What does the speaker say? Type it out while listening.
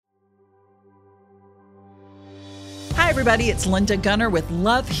everybody, it's Linda Gunner with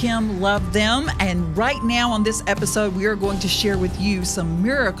Love Him, Love Them. And right now on this episode, we are going to share with you some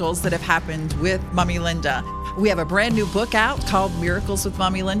miracles that have happened with Mommy Linda. We have a brand new book out called Miracles with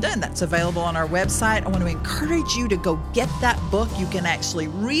Mommy Linda, and that's available on our website. I want to encourage you to go get that book. You can actually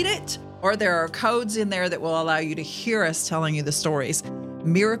read it, or there are codes in there that will allow you to hear us telling you the stories.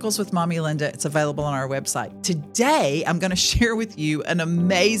 Miracles with Mommy Linda. It's available on our website. Today, I'm going to share with you an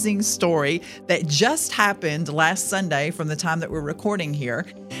amazing story that just happened last Sunday from the time that we're recording here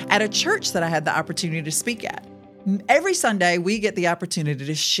at a church that I had the opportunity to speak at. Every Sunday, we get the opportunity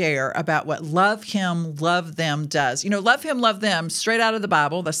to share about what Love Him, Love Them does. You know, Love Him, Love Them, straight out of the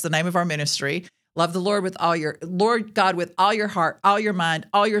Bible. That's the name of our ministry. Love the Lord God with all your heart, all your mind,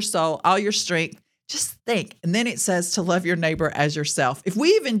 all your soul, all your strength. Just think. And then it says to love your neighbor as yourself. If we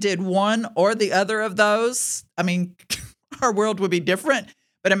even did one or the other of those, I mean, our world would be different.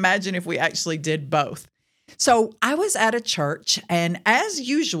 But imagine if we actually did both. So I was at a church, and as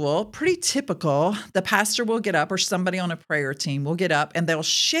usual, pretty typical, the pastor will get up or somebody on a prayer team will get up and they'll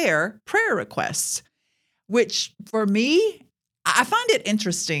share prayer requests, which for me, I find it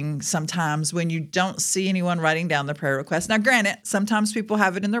interesting sometimes when you don't see anyone writing down the prayer request. Now, granted, sometimes people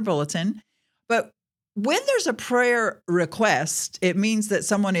have it in their bulletin, but when there's a prayer request, it means that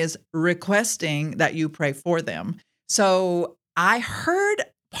someone is requesting that you pray for them. So I heard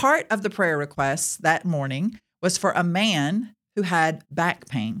part of the prayer request that morning was for a man who had back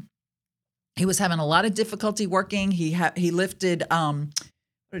pain. He was having a lot of difficulty working. He lifted,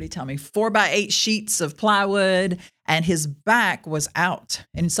 what did he tell me? 4x8 sheets of plywood, and his back was out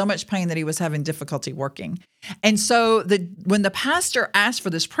in so much pain that he was having difficulty working. And so when the pastor asked for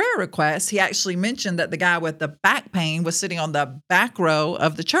this prayer request, he actually mentioned that the guy with the back pain was sitting on the back row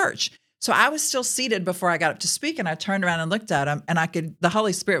of the church. So I was still seated before I got up to speak, and I turned around and looked at him, and the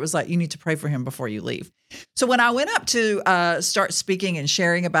Holy Spirit was like, you need to pray for him before you leave. So when I went up to start speaking and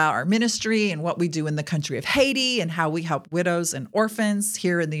sharing about our ministry and what we do in the country of Haiti and how we help widows and orphans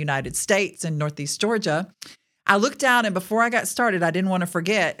here in the United States and Northeast Georgia, I looked out, and before I got started, I didn't want to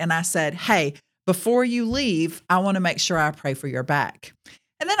forget. And I said, hey, before you leave, I want to make sure I pray for your back.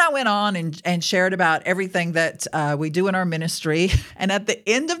 And then I went on and shared about everything that we do in our ministry. And at the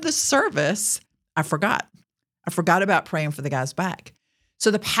end of the service, I forgot about praying for the guy's back.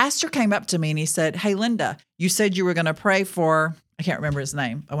 So the pastor came up to me and he said, hey, Linda, you said you were going to pray for, I can't remember his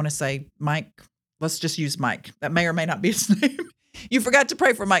name. I want to say Mike. Let's just use Mike. That may or may not be his name. You forgot to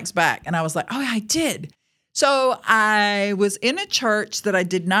pray for Mike's back. And I was like, oh, I did. So I was in a church that I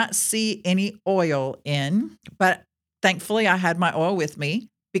did not see any oil in, but thankfully I had my oil with me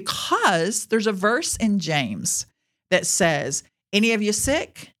because there's a verse in James that says, any of you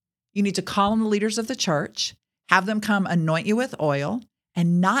sick, you need to call on the leaders of the church, have them come anoint you with oil,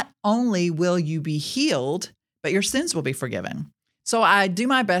 and not only will you be healed, but your sins will be forgiven. So I do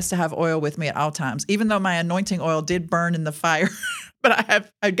my best to have oil with me at all times, even though my anointing oil did burn in the fire,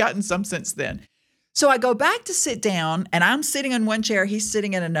 but I've gotten some since then. So I go back to sit down, and I'm sitting in one chair, he's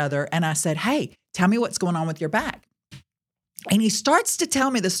sitting in another, and I said, hey, tell me what's going on with your back. And he starts to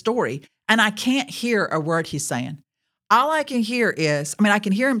tell me the story, and I can't hear a word he's saying. All I can hear is, I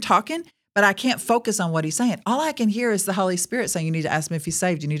can hear him talking, but I can't focus on what he's saying. All I can hear is the Holy Spirit saying, you need to ask him if he's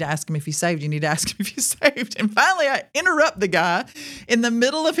saved. You need to ask him if he's saved. You need to ask him if he's saved. And finally, I interrupt the guy in the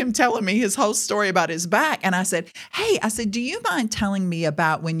middle of him telling me his whole story about his back. And I said, hey, do you mind telling me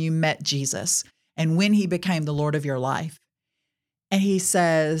about when you met Jesus and when he became the Lord of your life? And he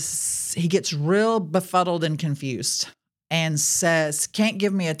says, he gets real befuddled and confused and says, can't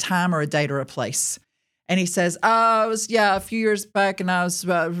give me a time or a date or a place. And he says, oh, it was, a few years back, and I was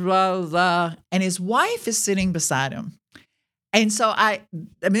blah, blah, blah. And his wife is sitting beside him. And so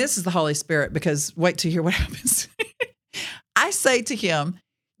this is the Holy Spirit, because wait to hear what happens. I say to him,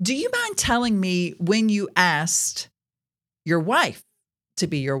 do you mind telling me when you asked your wife to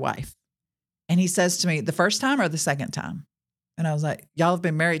be your wife? And he says to me, the first time or the second time? And I was like, y'all have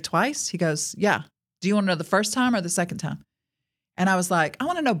been married twice? He goes, yeah. Do you want to know the first time or the second time? And I was like, I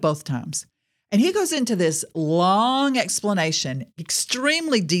want to know both times. And he goes into this long explanation,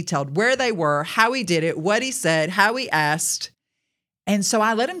 extremely detailed, where they were, how he did it, what he said, how he asked. And so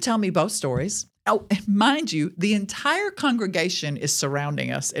I let him tell me both stories. Oh, and mind you, the entire congregation is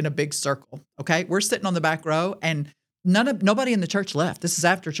surrounding us in a big circle. Okay. We're sitting on the back row, and nobody in the church left. This is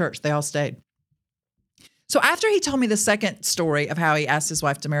after church. They all stayed. So after he told me the second story of how he asked his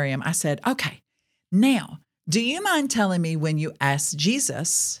wife to marry him, I said, okay, now, do you mind telling me when you asked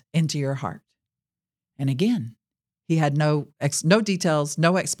Jesus into your heart? And again, he had no details,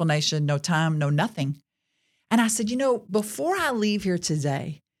 no explanation, no time, no nothing. And I said, before I leave here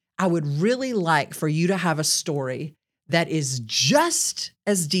today, I would really like for you to have a story that is just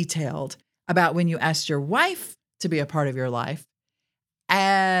as detailed about when you asked your wife to be a part of your life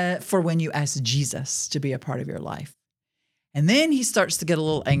for when you asked Jesus to be a part of your life. And then he starts to get a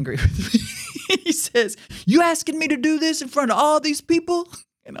little angry with me. He says, "You asking me to do this in front of all these people?"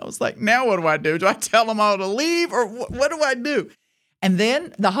 And I was like, now what do I do? Do I tell them all to leave, or what do I do? And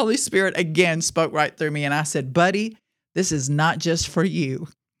then the Holy Spirit again spoke right through me. And I said, "Buddy, this is not just for you.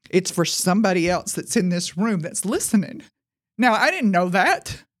 It's for somebody else that's in this room that's listening." Now, I didn't know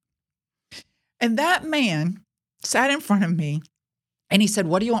that. And that man sat in front of me and he said,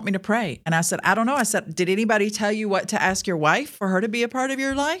 "What do you want me to pray?" And I said, "I don't know." I said, "Did anybody tell you what to ask your wife for her to be a part of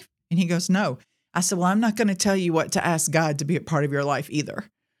your life?" And he goes, "No." I said, "Well, I'm not going to tell you what to ask God to be a part of your life either."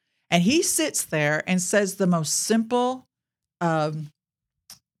 And he sits there and says the most simple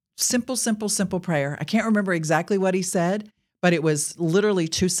prayer. I can't remember exactly what he said, but it was literally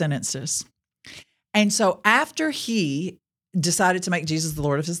 2 sentences. And so after he decided to make Jesus the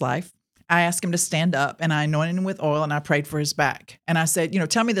Lord of his life, I asked him to stand up and I anointed him with oil and I prayed for his back. And I said,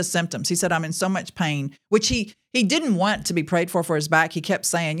 "Tell me the symptoms." He said, "I'm in so much pain," which he didn't want to be prayed for his back. He kept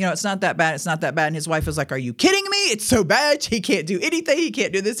saying, "It's not that bad. It's not that bad." And his wife was like, "Are you kidding me? It's so bad. He can't do anything. He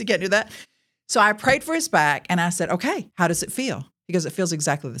can't do this. He can't do that." So I prayed for his back and I said, "Okay, how does it feel?" He goes, "It feels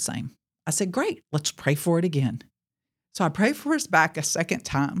exactly the same." I said, "Great. Let's pray for it again." So I prayed for his back a second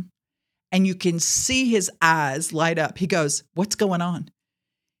time and you can see his eyes light up. He goes, "What's going on?"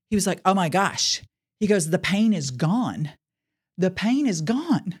 He was like, "Oh my gosh." He goes, "The pain is gone. The pain is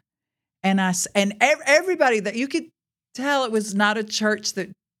gone." And everybody that you could tell, it was not a church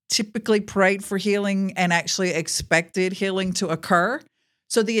that typically prayed for healing and actually expected healing to occur.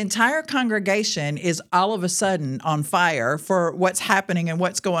 So the entire congregation is all of a sudden on fire for what's happening and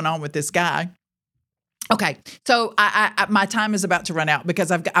what's going on with this guy. Okay, so my time is about to run out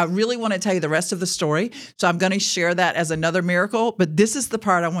because I really want to tell you the rest of the story. So I'm going to share that as another miracle, but this is the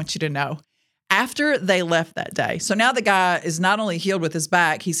part I want you to know. After they left that day, so now the guy is not only healed with his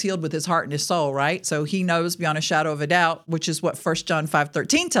back, he's healed with his heart and his soul, right? So he knows beyond a shadow of a doubt, which is what 1 John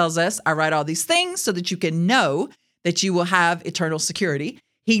 5:13 tells us. "I write all these things so that you can know that you will have eternal security."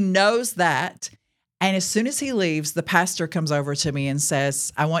 He knows that. And as soon as he leaves, the pastor comes over to me and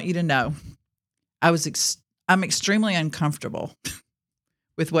says, "I want you to know, I'm extremely uncomfortable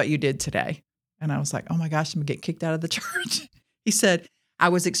with what you did today." And I was like, "Oh my gosh, I'm going to get kicked out of the church." He said, "I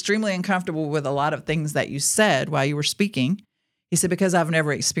was extremely uncomfortable with a lot of things that you said while you were speaking." He said, "Because I've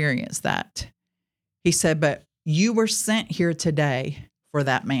never experienced that." He said, "But you were sent here today for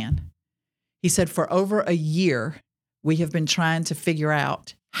that man." He said, "For over a year, we have been trying to figure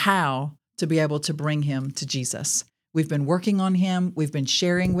out how to be able to bring him to Jesus. We've been working on him. We've been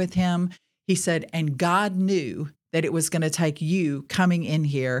sharing with him." He said, "And God knew that it was going to take you coming in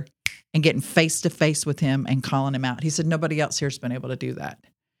here and getting face to face with him and calling him out." He said, "Nobody else here has been able to do that."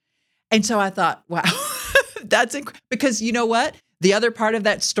 And so I thought, wow, that's incredible. Because you know what? The other part of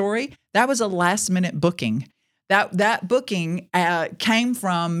that story, that was a last minute booking. That booking came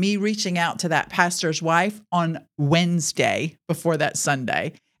from me reaching out to that pastor's wife on Wednesday before that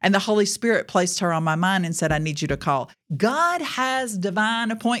Sunday. And the Holy Spirit placed her on my mind and said, "I need you to call." God has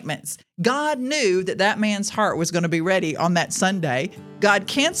divine appointments. God knew that man's heart was going to be ready on that Sunday. God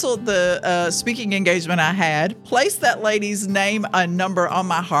canceled the speaking engagement I had, placed that lady's name and number on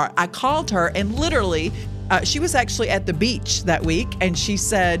my heart. I called her and literally, she was actually at the beach that week. And she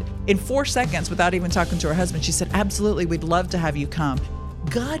said in 4 seconds, without even talking to her husband, she said, "Absolutely, we'd love to have you come."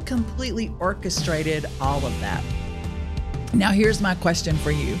 God completely orchestrated all of that. Now, here's my question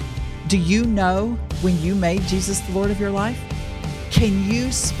for you. Do you know when you made Jesus the Lord of your life? Can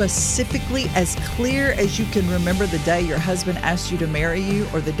you specifically, as clear as you can remember the day your husband asked you to marry you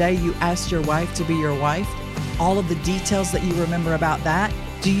or the day you asked your wife to be your wife, all of the details that you remember about that?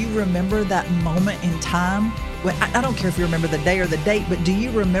 Do you remember that moment in time? I don't care if you remember the day or the date, but do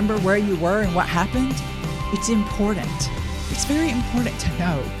you remember where you were and what happened? It's important. It's very important to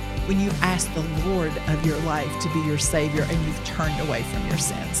know when you ask the Lord of your life to be your Savior and you've turned away from your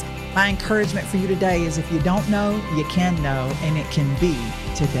sins. My encouragement for you today is if you don't know, you can know, and it can be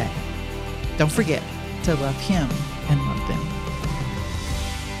today. Don't forget to love Him and love them.